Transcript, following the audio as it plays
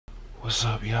What's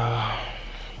up, y'all?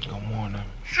 Good morning.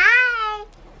 Hi.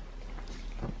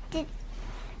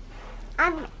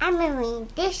 I'm Emily.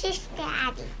 This is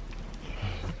Daddy.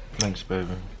 Thanks,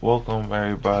 baby. Welcome,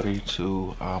 everybody,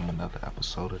 to another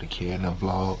episode of the Kier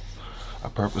vlog. I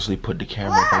purposely put the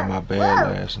camera by my bed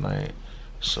last night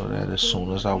so that as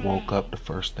soon as I woke up, the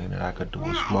first thing that I could do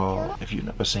was vlog. If you've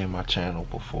never seen my channel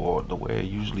before, the way it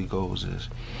usually goes is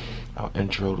I'll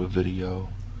intro the video,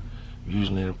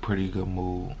 usually in a pretty good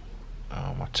mood.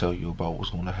 I tell you about what's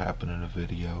going to happen in the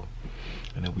video,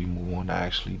 and then we move on to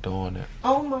actually doing it.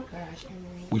 Oh my gosh,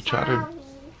 Emily. We try to...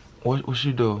 What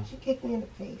she do? She kicked me in the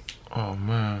face. Oh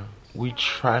man. We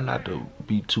try not to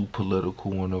be too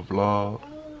political in the vlog,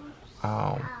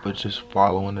 but just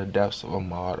following the deaths of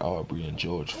Ahmaud Arbery and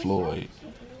George Floyd.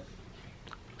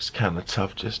 It's kind of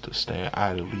tough just to stand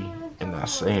idly and not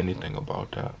say anything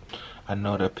about that. I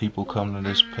know that people come to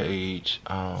this page,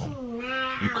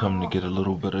 you come to get a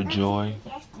little bit of joy,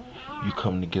 you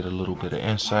come to get a little bit of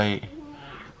insight,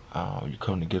 you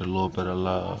come to get a little bit of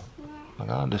love. Like,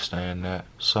 I understand that,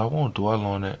 so I won't dwell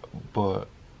on it, but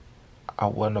I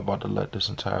wasn't about to let this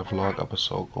entire vlog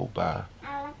episode go by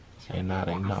and not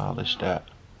acknowledge that.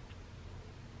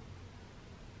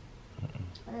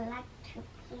 I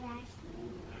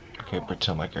can't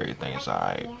pretend like everything's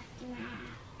alright,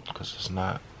 because it's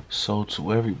not. So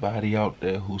to everybody out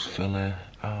there who's feeling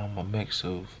a mix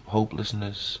of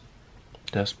hopelessness,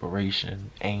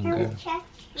 desperation, anger,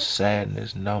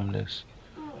 sadness, numbness,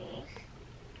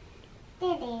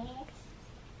 I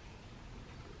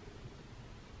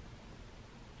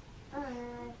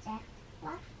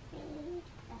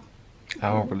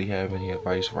don't really have any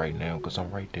advice right now because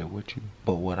I'm right there with you.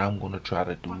 But what I'm going to try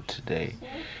to do today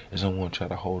is I'm going to try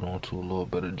to hold on to a little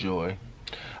bit of joy.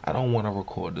 I don't want to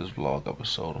record this vlog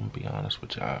episode, I'm going to be honest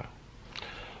with y'all.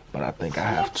 But I think I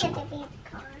have to.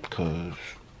 Because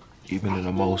even in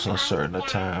the most uncertain of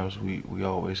times, we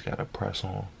always got to press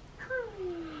on.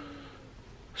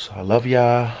 So I love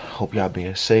y'all. Hope y'all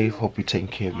being safe. Hope you taking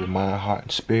care of your mind, heart,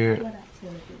 and spirit.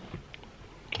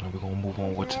 And we're going to move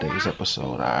on with today's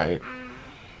episode, alright?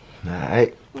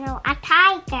 Alright? No, a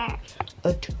tiger.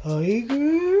 A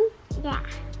tiger? Yeah.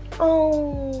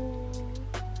 Oh.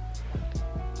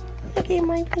 Look at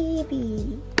my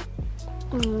baby.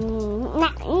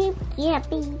 Not you, yeah,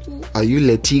 baby. Are you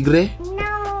Le Tigre?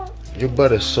 No. Your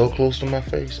butt is so close to my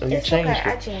face. Oh, you It's changed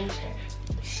okay, I it. changed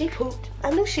it. She pooped.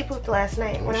 I knew she pooped last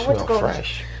night. When I Smell went to go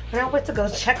fresh. when I went to go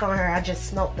check on her, I just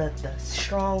smelled the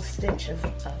strong stench of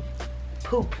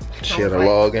poop. She had a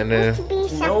log in there. To be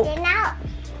something else.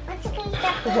 Want to be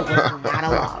something else. Not a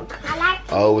log. I like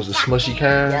Oh, it was a smushy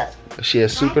kind? Yep. She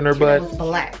had soup in her It butt? was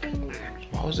black.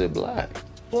 Why was it black?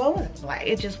 Well, it wasn't black.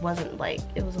 It just wasn't like,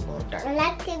 it was a little dark. I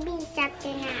like to be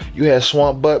something else. You had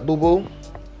swamp butt, boo-boo?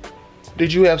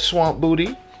 Did you have swamp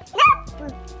booty?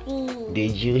 No.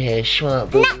 Did you have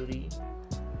swamp booty?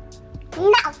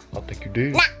 No. I think you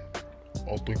did. No.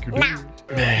 I think you did.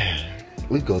 Man,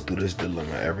 we go through this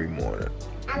dilemma every morning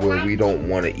where we don't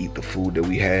want to eat the food that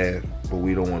we have, but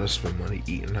we don't want to spend money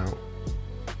eating out.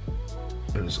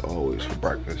 And it's always for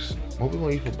breakfast. What we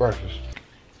gonna eat for breakfast?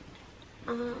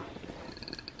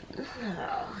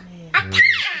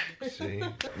 See?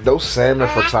 Those salmon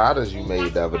frittatas you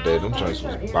made the other day, them joints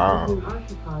was bomb.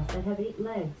 Arthropods that have 8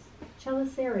 legs.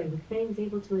 Chelicerae with fangs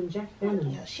able to inject venom.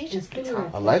 Yeah, she just gets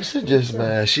off. Alexa just,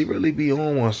 man, she really be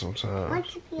on one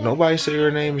sometimes. Nobody say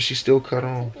her name and she still cut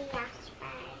on.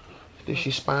 Is she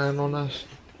spying on us?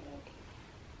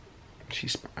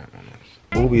 She's spying on us.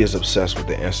 Booby is obsessed with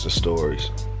the Insta stories.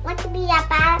 Want to be a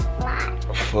butterfly.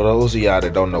 For those of y'all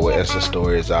that don't know what Insta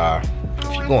stories are,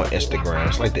 if you go on Instagram,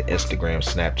 it's like the Instagram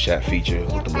Snapchat feature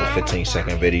with the little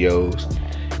 15-second videos.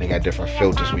 They got different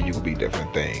filters where you can be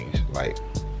different things. Like,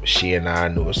 she and I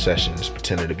knew a session is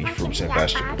pretending to be fruits and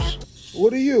vegetables.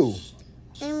 What are you?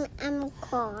 I'm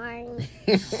corn.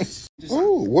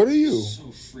 Oh, what are you? So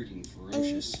freaking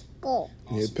ferocious. Go.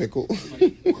 Yeah, pickle.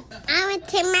 I'm a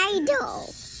tomato.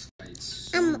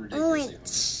 I'm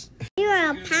orange.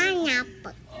 You're a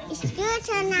pineapple. It's your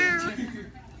turn now.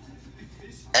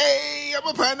 Hey, I'm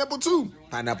a pineapple too.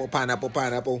 Pineapple, pineapple,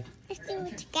 pineapple. Let's do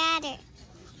it together.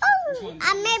 Oh,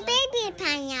 I'm a baby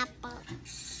pineapple.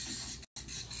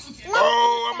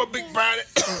 Oh, I'm a big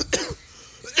pineapple.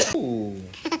 Ooh.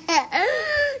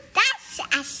 That's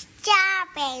a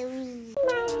strawberry.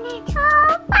 My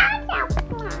little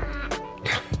butterfly.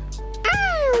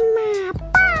 I'm a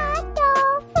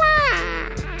butterfly.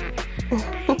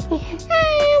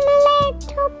 I'm a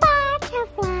little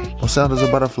butterfly. What sound does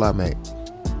a butterfly make?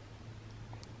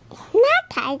 Not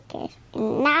tigers,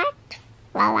 not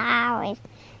flowers.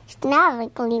 It's not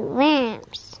like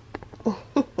worms.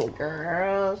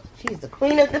 Girl, she's the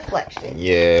queen of deflection.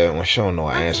 Yeah, when she don't know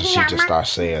her answer, she just starts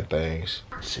saying things.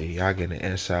 See, y'all getting an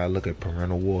inside look at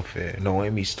parental warfare.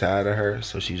 Noémie's tired of her,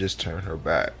 so she just turned her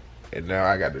back. And now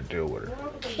I got to deal with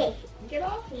her. Get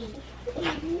off me.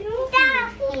 Get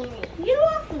off of me. Get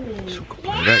off of me.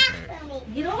 No,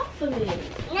 get off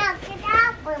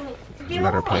of me.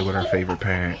 Let her play with her favorite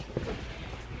parent.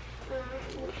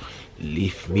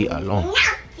 Leave me alone.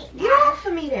 Get off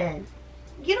of me then.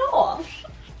 Get off.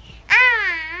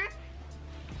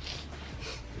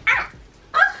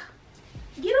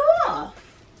 Get off.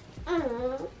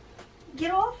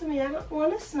 Get off of me. I don't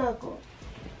want to snuggle.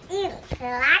 You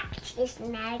like to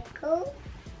snuggle?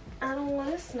 I don't want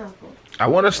to snuggle. I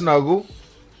want to snuggle.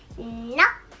 No.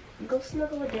 Go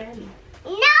snuggle with Daddy.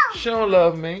 No. She don't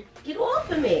love me. Get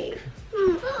off of me.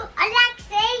 I like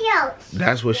cereals.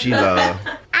 That's what she love.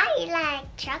 I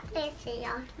like chocolate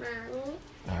cereals, Mommy.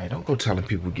 Alright, don't go telling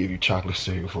people give you chocolate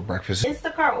cereal for breakfast.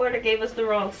 Instacart order gave us the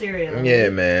wrong cereal. Yeah,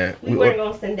 man. We weren't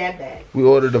going to send that back. We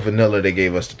ordered the vanilla, they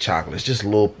gave us the chocolates. Just a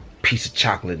little piece of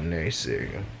chocolate in their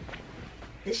cereal.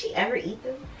 Did she ever eat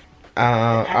them?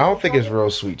 I don't think it's real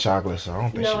sweet chocolate, so I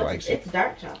don't think she No, likes it's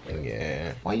dark chocolate. it.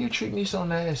 Yeah. Why you treat me so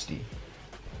nasty?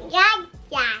 Yeah.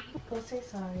 Go say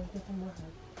sorry and give him a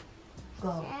hug.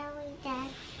 Go. Sorry, Dad.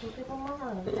 Go give him a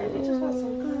hug. Daddy just wants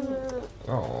some good.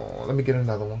 Oh, let me get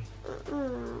another one.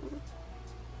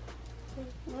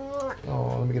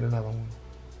 Oh, let me get another one.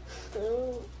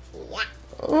 Yeah.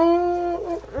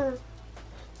 Oh.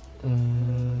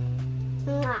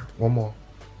 One more.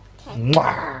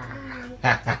 Mwah.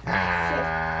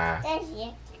 That's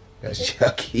it. That's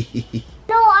yucky.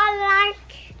 No, I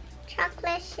like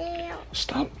chocolate cereal.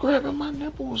 Stop grabbing my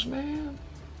nipples, man.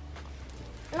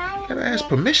 Mommy, Gotta ask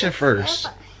permission first.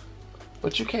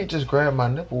 But you can't just grab my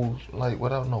nipples like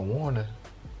without no warning.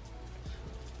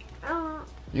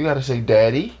 You gotta say,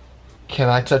 Daddy, can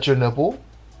I touch your nipple?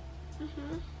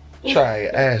 Try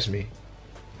it. Ask me.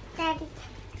 Daddy,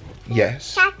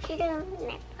 Yes. touch your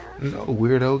nipple. No,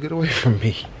 weirdo, get away from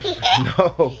me.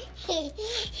 No.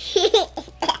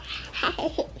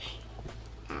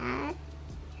 Can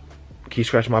you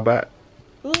scratch my back?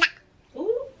 Ooh.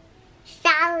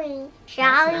 Sorry,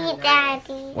 not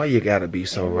Daddy. Why you gotta be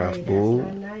so rough, That's boo?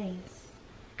 not nice.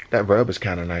 That rub is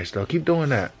kind of nice, though. Keep doing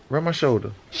that. Rub my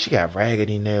shoulder. She got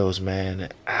raggedy nails, man.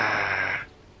 Ah.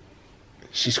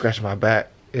 She scratched my back.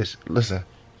 Listen.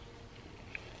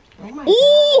 Oh my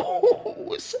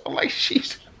Ooh! It sounds like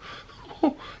she's...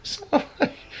 It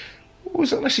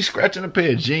sounds like she's scratching a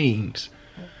pair of jeans.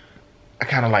 I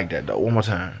kind of like that, though. One more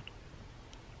time.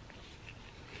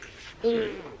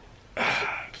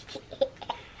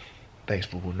 Thanks,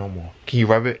 boo-boo. No more. Can you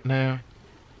rub it now?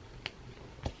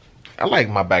 I like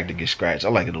my back to get scratched. I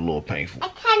like it a little painful. I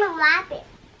kind of love it.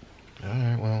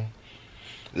 Alright, well.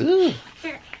 Ooh.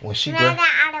 When she Smell grab...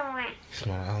 the other one.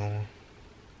 Smell the other one.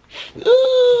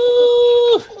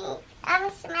 Ooh. I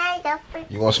will smell the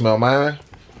first. You want to smell mine?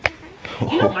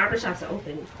 You know barbershops are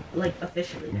open, like,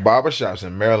 officially now. Barbershops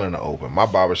in Maryland are open. My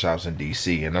barbershop's in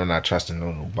D.C. and I'm not trusting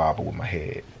no new barber with my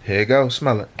head. Here you go.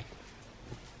 Smell it.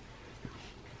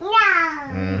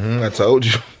 No. I told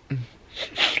you.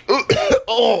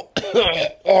 Oh.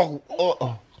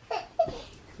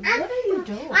 What are you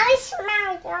doing? I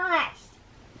smell yours.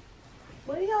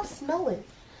 What are y'all smelling?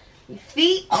 Your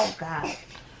feet? Oh, God.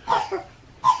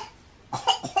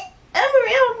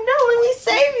 Emery, oh, no, let me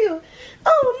save you.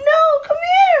 Oh, no, come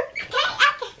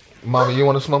here. Mama, you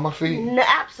want to smell my feet? No,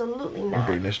 absolutely I'm not.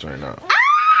 bringing this straight out.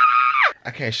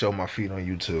 I can't show my feet on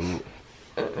YouTube.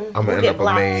 I'm We'll gonna end get up a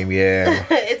blocked. meme, yeah.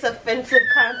 It's offensive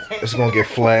content. It's gonna get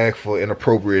flagged for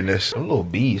inappropriateness. Them little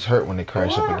bees hurt when they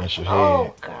crash up against your head.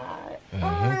 Oh, God. Told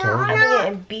I've you. been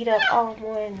getting beat up all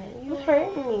morning. You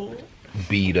hurt me.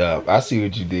 Beat up. I see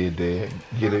what you did there.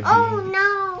 Get it, Oh beat.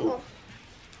 no.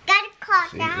 Gotta call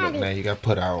See, look, now Daddy. you got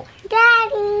put out.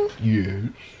 Daddy. Yes.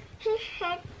 He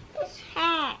hurt his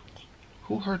head.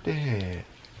 Who hurt their head?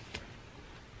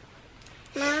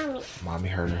 Mommy. Mommy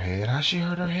hurt her head. How she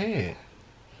hurt her head?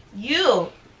 You.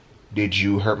 Did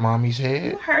you hurt mommy's You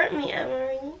head? hurt me,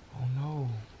 Emery. Oh no.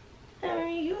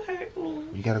 Emery, you hurt me.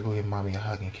 You gotta go give mommy a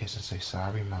hug and kiss and say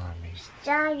sorry, mommy.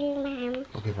 Sorry, Mom.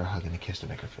 Go give her a hug and a kiss to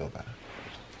make her feel better.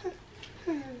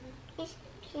 It's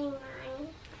okay, Mommy.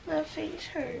 My face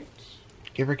hurts.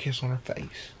 Give her a kiss on her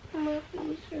face. My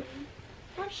face hurts.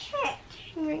 What's it?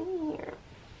 Right here.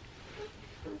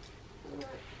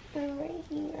 And right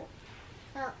here.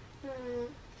 Oh,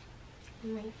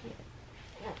 Right here.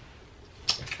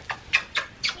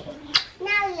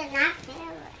 now you're not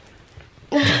favorite.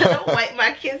 Don't wipe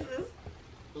my kisses.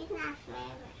 He's not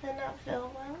favorite. They're not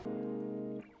feel well.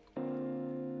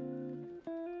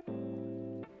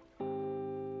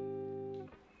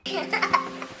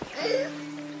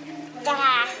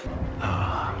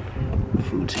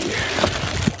 Food's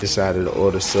here. Decided to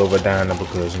order silver diner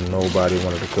because nobody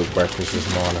wanted to cook breakfast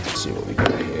this morning. Let's see what we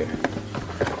got here.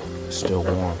 Still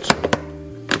warm too.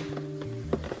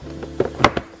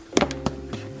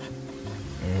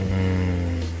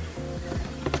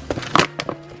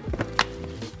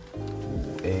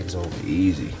 Eggs over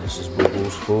easy. This is Boo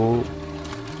Boo's food.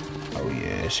 Oh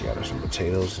yeah, she got her some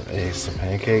potatoes, some eggs, some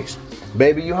pancakes.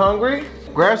 Baby, you hungry?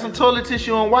 Grab some toilet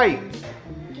tissue and wipe.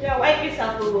 Yeah, wipe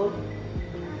yourself, Boo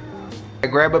Boo.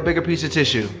 Grab a bigger piece of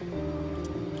tissue.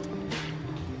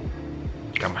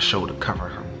 Got my shoulder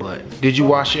covering her butt. Did you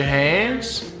wash your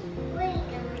hands?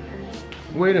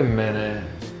 Wait a minute.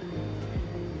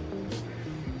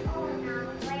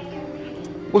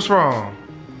 What's wrong?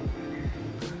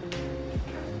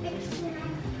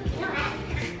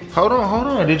 Hold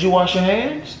on. Did you wash your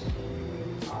hands?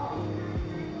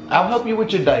 I'll help you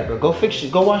with your diaper. Go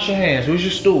wash your hands. Where's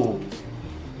your stool?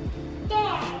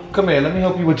 Come here, let me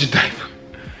help you with your diaper.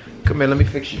 Come here, let me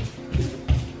fix you.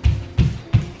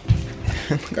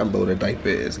 Look how low the diaper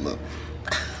is, look.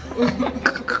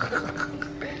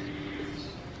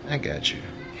 I got you.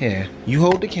 Here, you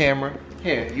hold the camera.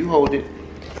 Here, you hold it.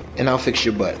 And I'll fix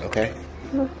your butt, okay?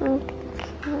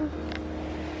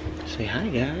 Say hi,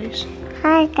 guys.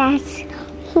 Hi guys,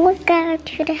 we're going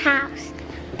to the house.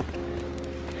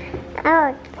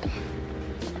 Oh,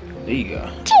 There you go.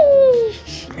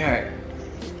 jeez. All right,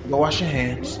 go wash your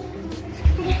hands.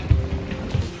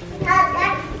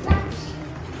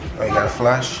 Oh, you got a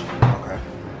flash? Okay.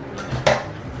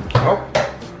 Oh,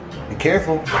 be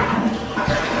careful.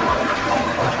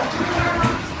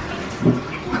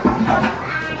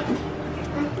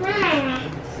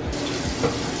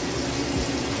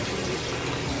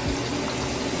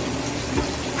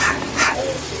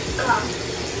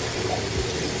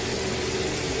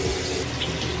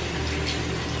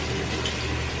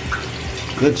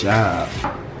 Good job.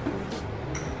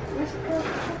 Let's go.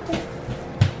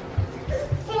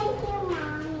 Thank you,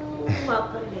 Mommy.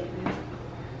 Welcome, baby.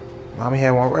 Mommy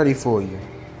had one ready for you.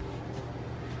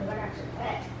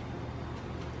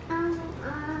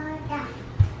 Yeah.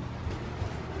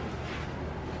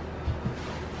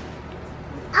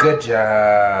 Good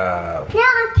job. Now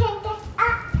I'll take this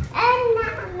up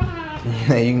and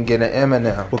now. You can get an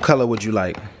M&M. What color would you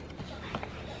like?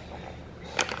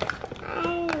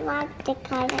 I want the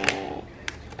color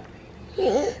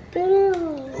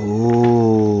blue.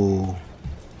 Ooh.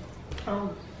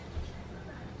 Oh.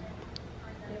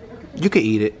 You could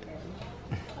eat it.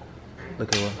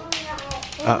 Look at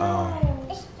what. Uh-oh.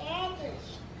 It's dirty.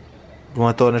 You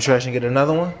want to throw it in the trash and get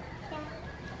another one?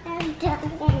 I'm done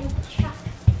getting truck.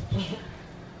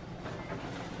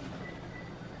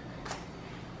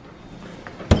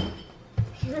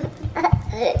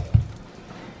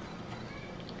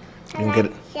 You can get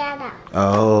it. Shut up.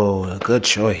 Oh, good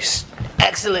choice.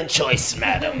 Excellent choice,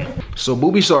 madam. So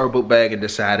Booby saw her book bag and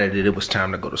decided that it was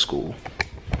time to go to school.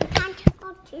 Time to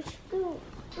go to school.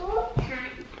 School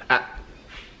time.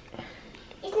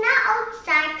 It's not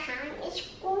outside time. It's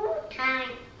school time.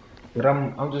 But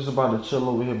I'm just about to chill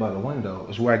over here by the window.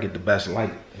 It's where I get the best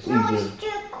light. It's No, easier. it's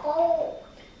too cold.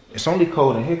 It's only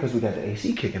cold in here because we got the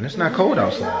AC kicking. It's not cold No,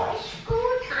 outside. it's school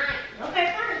time.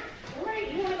 Okay, fine. All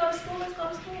right, you want to go to school? Let's go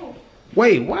to school.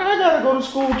 Wait, why I gotta go to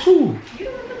school too? You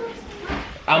don't want to go to school?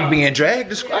 I'm being dragged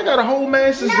to school. I got a whole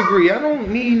master's degree. I don't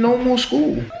need no more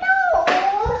school. No.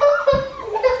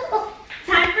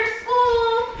 Time for school.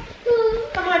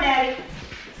 Come on, Daddy.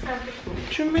 It's time for school.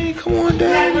 What you mean? Come on, You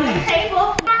gotta go to the Daddy.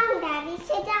 table. Sit down, Daddy.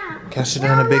 Sit down. Can I sit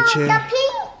down in a big chair? The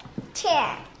pink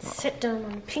chair. Sit down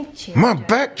on the pink chair. My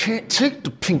back can't take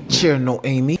the pink chair,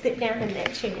 Noémie. Sit down in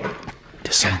that chair.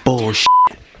 This some bullshit.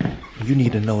 You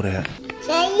need to know that.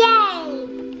 Say yay.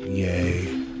 Yay.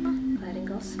 Let it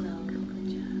go slow.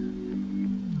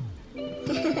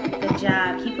 Good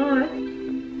job. Keep going.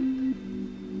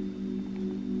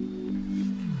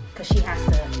 Because she has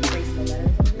to erase the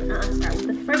letters. Start with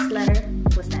the first letter.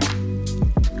 What's that?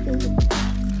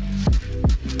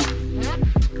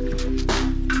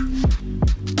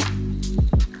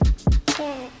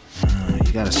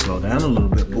 You gotta slow down a little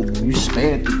bit, boo boo. You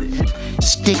sped through it.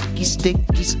 Sticky,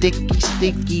 sticky, sticky,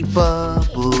 sticky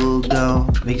bubble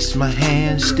gum makes my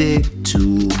hand stick to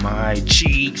my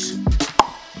cheeks.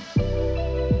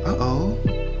 Uh-oh.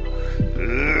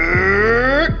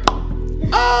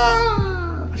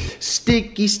 Ah!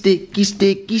 Sticky, sticky,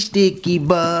 sticky, sticky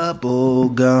bubble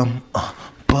gum.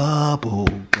 Bubble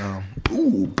gum.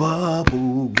 Ooh,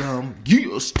 bubble gum.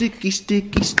 Yeah, sticky,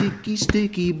 sticky, sticky,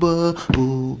 sticky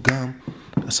bubble gum.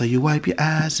 So you wipe your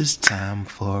eyes, it's time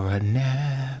for a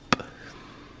nap.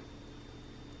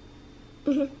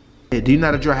 Do you know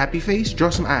how to draw a happy face? Draw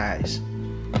some eyes.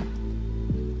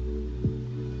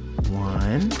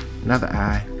 One. Another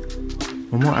eye.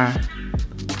 One more eye.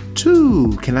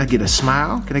 Two. Can I get a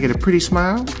smile? Can I get a pretty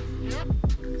smile?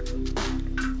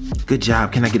 Good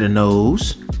job. Can I get a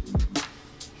nose?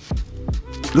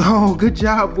 Oh, good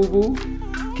job, boo-boo.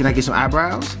 Can I get some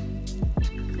eyebrows?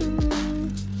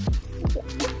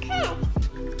 Okay.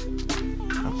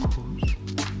 Of course.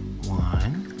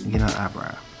 One. Get another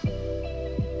eyebrow.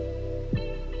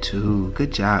 Two.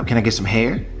 Good job. Can I get some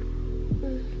hair?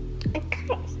 Okay.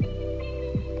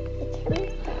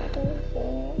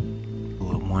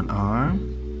 One arm.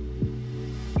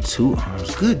 Two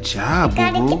arms. Good job,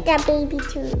 Gotta boo-boo. get the baby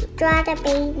too. Draw the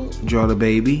baby. Draw the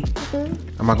baby.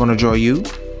 Am I gonna draw you?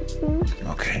 Mm-hmm.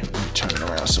 Okay, let me turn it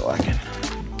around so I can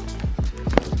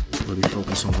really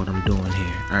focus on what I'm doing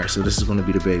here. All right, so this is gonna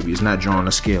be the baby. It's not drawing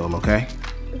a scale, okay?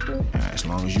 All right, as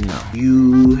long as you know.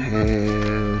 You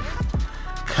have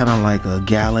kind of like a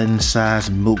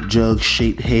gallon-sized milk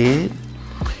jug-shaped head.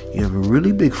 You have a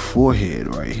really big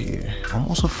forehead right here,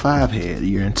 almost a 5 head.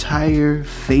 Your entire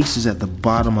face is at the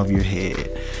bottom of your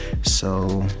head.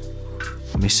 So,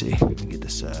 let me see. Let me get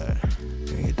this side.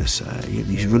 Let me get this side. You have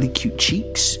these really cute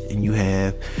cheeks, and you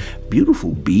have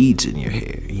beautiful beads in your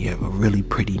hair. You have a really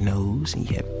pretty nose, and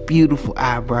you have beautiful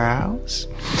eyebrows,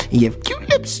 and you have cute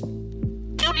lips.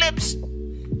 Cute lips.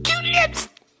 Cute lips.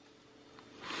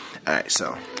 All right,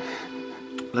 so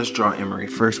let's draw Emery.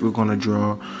 First, we're gonna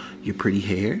draw your pretty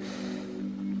hair.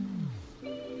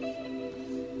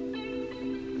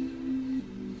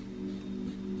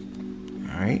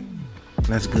 Alright,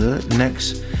 that's good.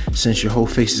 Next, since your whole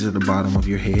face is at the bottom of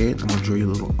your head, I'm gonna draw your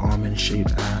little almond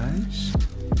shaped eyes.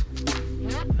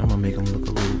 I'm gonna make them look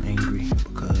a little angry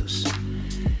because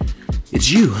it's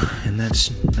you, and that's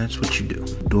what you do.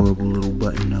 Adorable little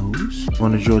button nose. I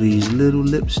wanna draw these little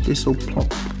lips, they're so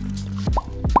plump.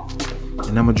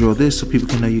 And I'm gonna draw this so people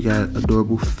can know you got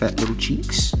adorable fat little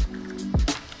cheeks.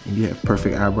 And you have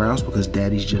perfect eyebrows because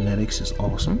daddy's genetics is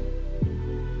awesome.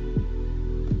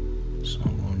 So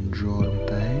I'm gonna draw them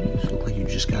things. Look like you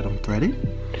just got them threaded.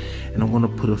 And I'm gonna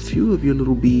put a few of your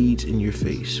little beads in your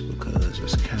face because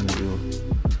it's kind of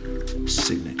your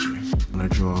signature. I'm gonna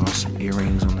draw some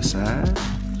earrings on the side.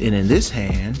 And in this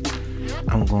hand,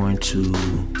 I'm going to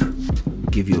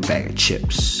give you a bag of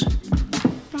chips.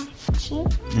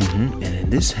 And in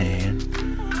this hand,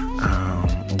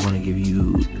 I'm going to give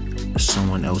you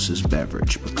someone else's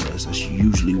beverage because that's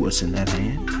usually what's in that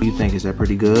hand. What do you think? Is that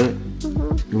pretty good?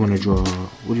 You want to draw,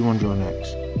 what do you want to draw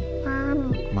next?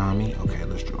 Mommy. Mommy? Okay,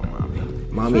 let's draw Mommy.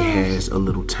 Mommy has a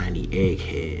little tiny egg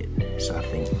head, so I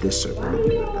think this circle will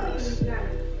be the best.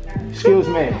 Excuse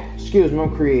me,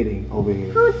 I'm creating over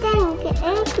here. Who didn't get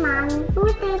eggs, Mommy?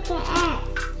 Who didn't get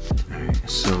eggs? Alright,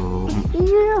 so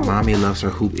You. Mommy loves her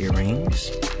hoop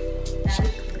earrings.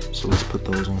 So let's put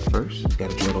those on first.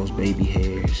 Gotta draw those baby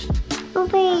hairs. Oh,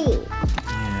 baby.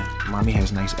 Yeah, Mommy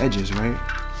has nice edges, right?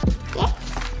 Yes.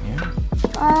 Yeah.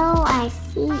 Oh, I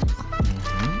see.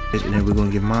 And then we're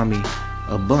gonna give Mommy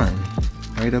a bun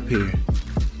right up here.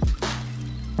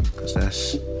 Cause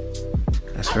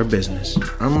that's her business.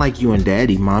 Unlike you and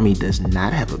Daddy, Mommy does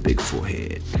not have a big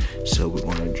forehead. So we're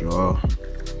gonna draw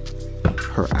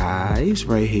her eyes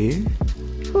right here.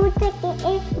 Who did get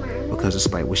eggs, Mommy? Because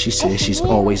despite what she says, she's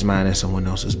always minding someone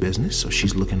else's business. So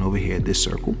she's looking over here at this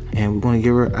circle. And we're going to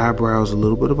give her eyebrows a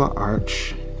little bit of an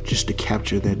arch just to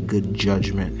capture that good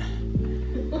judgment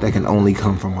that can only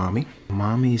come from Mommy.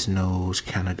 Mommy's nose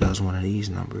kind of does one of these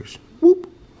numbers.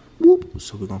 Whoop, whoop.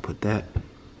 So we're going to put that.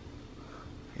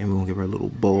 And we're going to give her a little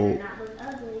bowl.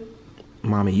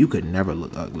 Mommy, you could never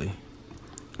look ugly.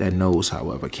 That nose,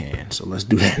 however, can. So let's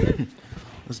do that.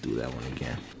 Let's do that one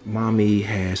again. Mommy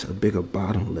has a bigger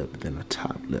bottom lip than a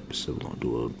top lip. So we're going to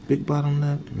do a big bottom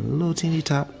lip and a little teeny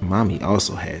top. Mommy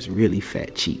also has really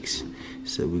fat cheeks.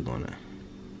 So we're going to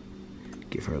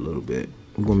give her a little bit.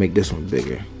 We're going to make this one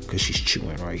bigger because she's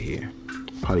chewing right here.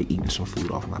 Probably eating some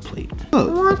food off my plate. Look.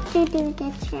 I want to do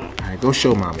this here. All right, go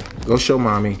show Mommy. Go show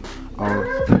Mommy.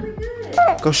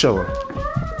 Go show her.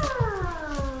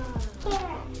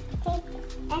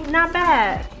 Not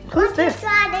bad. Who's this?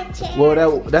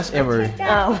 Well, that's Emery.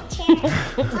 Oh.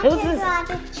 Who's this?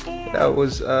 That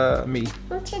was me.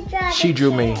 She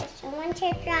drew me.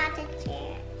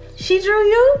 She drew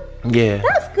you? Yeah.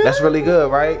 That's good. That's really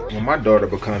good, right? When my daughter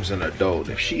becomes an adult,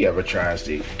 if she ever tries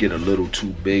to get a little too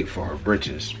big for her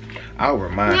britches, I'll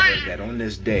remind her that on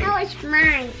this day, That was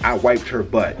mine. I wiped her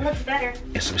butt Looks better.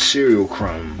 and some cereal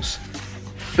crumbs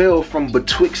fell from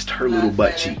betwixt her little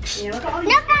butt cheeks. Yeah, look at all No,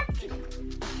 these.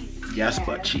 not Yes,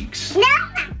 butt cheeks. no,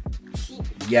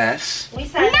 Yes, We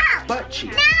said no, butt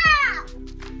cheeks. no.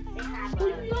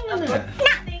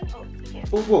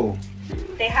 Whoa.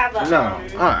 They have a No.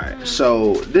 Alright.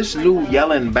 So this new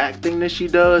yelling back thing that she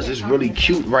does is really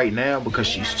cute right now because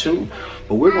she's 2.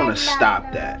 But we're gonna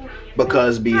stop that.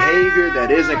 Because behavior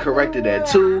that isn't corrected at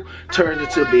 2 turns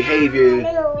into behavior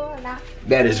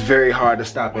that is very hard to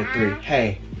stop at 3.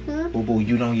 Hey, boo boo,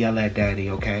 you don't yell at daddy,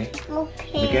 okay?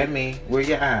 Okay. Look at me. Where are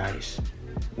your eyes?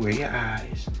 Where are your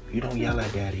eyes? You don't yell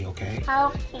at daddy, okay?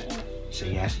 Okay.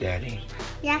 Say yes, daddy.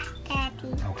 Yes, Daddy.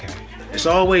 Okay. It's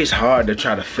always hard to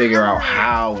try to figure out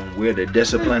how and where to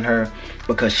discipline her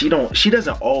because she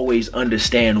doesn't always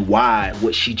understand why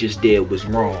what she just did was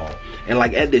wrong. And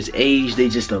like at this age, they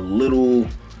just a little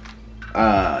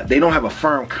they don't have a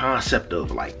firm concept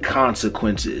of like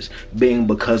consequences being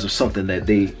because of something that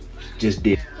they just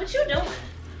did. What you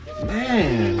doing?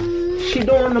 Man, she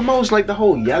doing the most, like the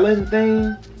whole yelling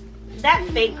thing. That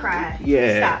fake cry.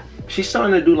 Yeah. Stop. She's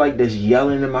starting to do like this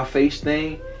yelling in my face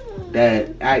thing that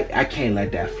I can't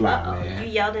let that fly, man. You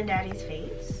yelled in Daddy's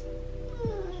face?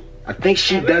 I think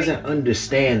she doesn't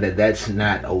understand that that's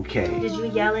not okay. Did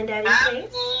you yell in Daddy's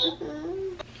face?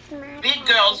 Big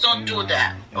girls don't do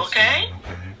that, okay?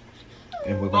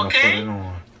 And we're gonna put it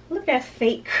on. Look at that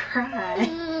fake cry.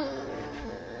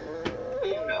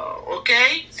 No,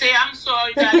 okay? Say, I'm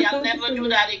sorry, Daddy, I'll never do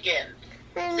that again.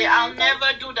 Say, I'll never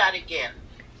do that again.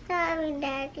 Sorry,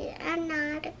 Daddy. I'm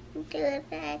not do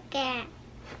that again.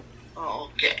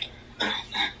 Okay.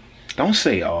 Don't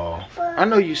say all. I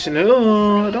know you said,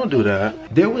 oh, don't do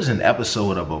that. There was an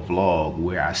episode of a vlog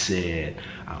where I said,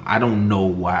 I don't know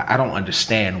why, I don't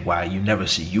understand why you never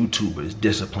see YouTubers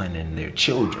disciplining their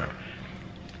children.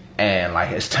 And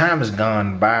like as time has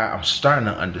gone by, I'm starting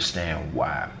to understand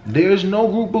why. There's no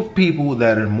group of people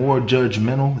that are more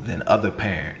judgmental than other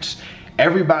parents.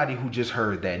 Everybody who just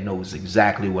heard that knows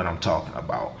exactly what I'm talking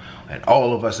about. And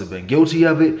all of us have been guilty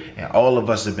of it, and all of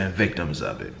us have been victims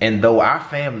of it. And though our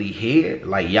family here,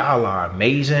 like y'all are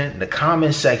amazing, the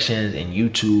comment sections in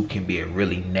YouTube can be a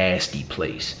really nasty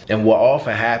place. And what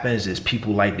often happens is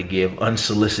people like to give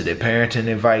unsolicited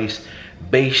parenting advice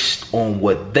based on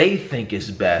what they think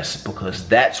is best because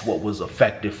that's what was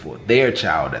effective for their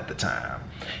child at the time.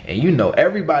 And you know,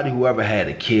 everybody who ever had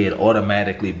a kid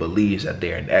automatically believes that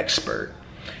they're an expert.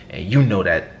 And you know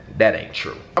that that ain't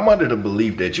true. I'm under the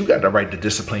belief that you got the right to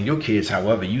discipline your kids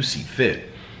however you see fit.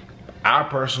 Our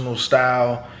personal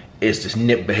style is to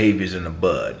nip behaviors in the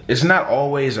bud. It's not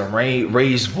always a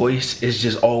raised voice, it's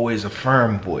just always a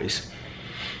firm voice.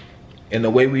 And the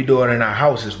way we do it in our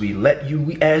house is we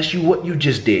ask you what you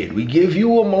just did. We give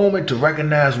you a moment to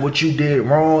recognize what you did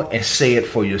wrong and say it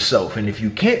for yourself. And if you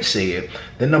can't say it,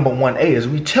 then number 1A is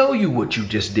we tell you what you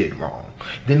just did wrong.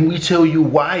 Then we tell you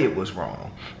why it was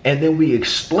wrong. And then we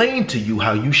explain to you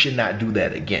how you should not do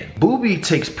that again. Booby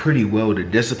takes pretty well to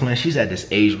discipline. She's at this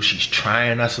age where she's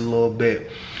trying us a little bit.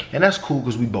 And that's cool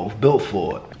because we both built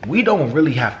for it. We don't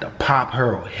really have to pop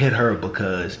her or hit her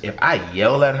because if I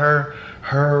yell at her,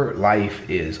 her life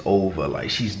is over.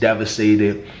 Like she's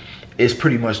devastated. It's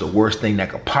pretty much the worst thing that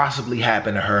could possibly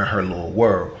happen to her in her little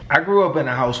world. I grew up in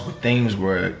a house where things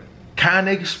were kind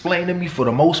of explained to me for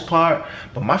the most part,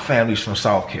 but my family's from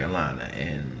South Carolina,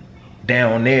 and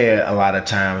down there a lot of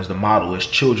times the motto is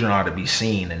children are to be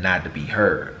seen and not to be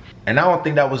heard. And I don't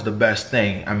think that was the best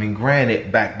thing. I mean,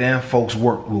 granted, back then folks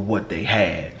worked with what they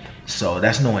had. So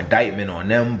that's no indictment on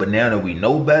them, but now that we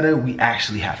know better, we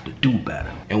actually have to do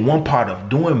better. And one part of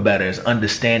doing better is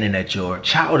understanding that your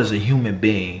child is a human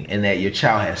being and that your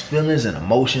child has feelings and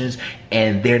emotions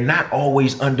and they're not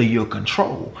always under your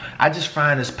control. I just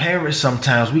find as parents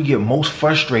sometimes we get most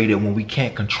frustrated when we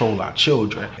can't control our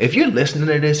children. If you're listening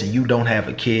to this and you don't have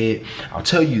a kid, I'll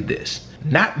tell you this,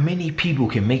 not many people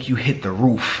can make you hit the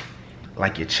roof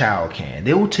like your child can.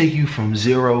 They will take you from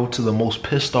 0 to the most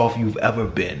pissed off you've ever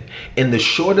been in the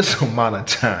shortest amount of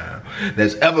time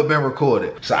that's ever been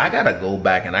recorded. So I gotta go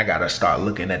back and I gotta start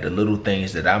looking at the little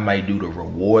things that I might do to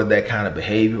reward that kind of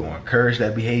behavior or encourage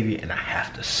that behavior, and I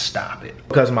have to stop it.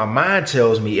 Because my mind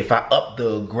tells me if I up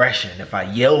the aggression, if I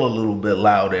yell a little bit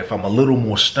louder, if I'm a little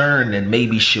more stern, then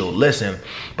maybe she'll listen.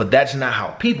 But that's not how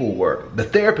people work. The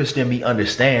therapist in me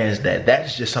understands that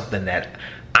that's just something that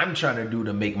I'm trying to do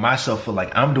to make myself feel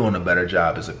like I'm doing a better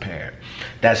job as a parent.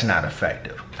 That's not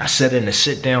effective. I said in a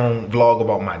sit down vlog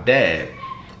about my dad,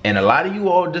 and a lot of you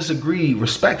all disagree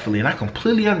respectfully, and I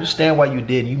completely understand why you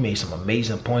did. You made some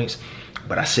amazing points,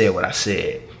 but I said what I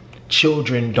said.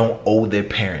 Children don't owe their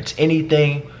parents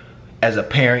anything. As a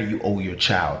parent, you owe your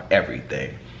child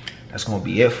everything. That's gonna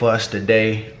be it for us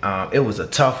today. It was a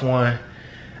tough one.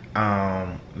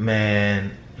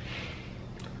 Man,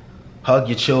 hug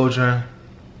your children.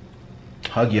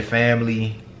 Hug your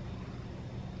family.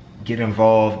 Get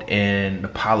involved in the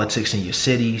politics in your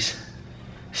cities.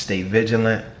 Stay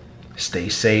vigilant. Stay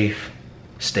safe.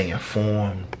 Stay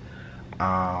informed.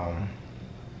 Alright.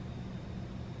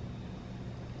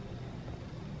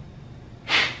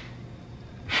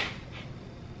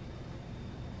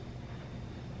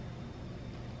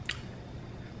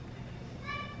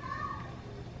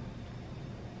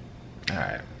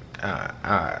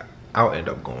 I'll end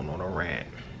up going on a rant.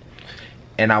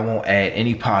 And I won't add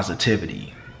any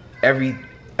positivity.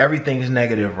 Everything is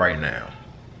negative right now.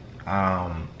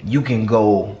 You can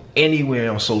go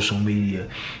anywhere on social media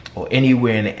or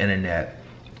anywhere in the internet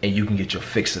and you can get your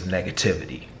fix of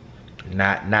negativity.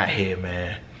 Not here,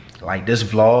 man. Like this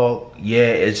vlog, yeah,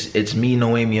 it's me,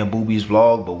 Noémie, and Booby's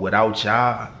vlog, but without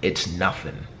y'all, it's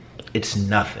nothing. It's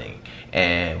nothing.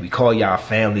 And we call y'all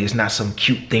family. It's not some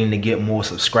cute thing to get more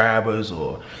subscribers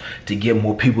or to get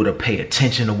more people to pay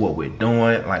attention to what we're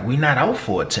doing. Like, we're not out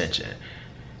for attention.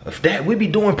 If that, we'd be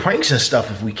doing pranks and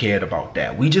stuff if we cared about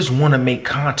that. We just want to make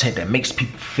content that makes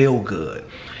people feel good.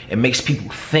 It makes people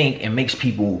think. It makes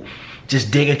people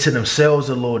just dig into themselves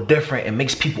a little different. It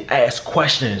makes people ask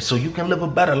questions so you can live a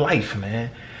better life,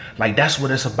 man. Like, that's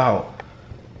what it's about.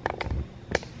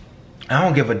 I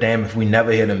don't give a damn if we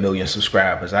never hit 1 million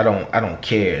subscribers. I don't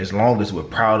care. As long as we're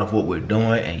proud of what we're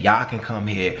doing and y'all can come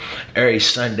here every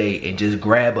Sunday and just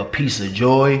grab a piece of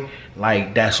joy,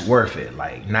 like, that's worth it.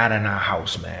 Like, not in our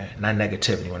house, man. Not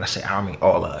negativity. When I say I mean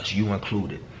all of us, you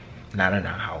included. Not in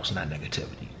our house, not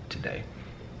negativity today.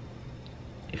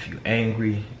 If you're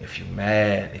angry, if you're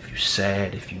mad, if you're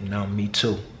sad, if you're numb, me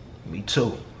too. Me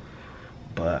too.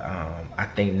 But I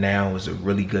think now is a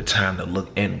really good time to look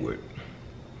inward.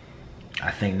 I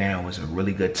think now is a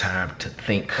really good time to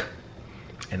think.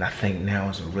 And I think now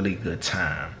is a really good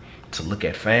time to look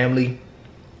at family,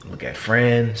 look at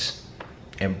friends,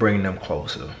 and bring them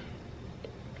closer.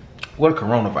 Well, the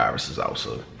coronavirus is out,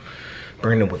 so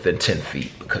bring them within 10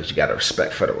 feet because you gotta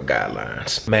respect federal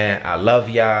guidelines. Man, I love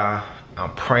y'all.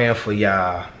 I'm praying for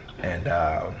y'all. And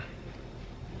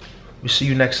we'll see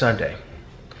you next Sunday.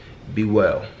 Be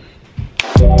well.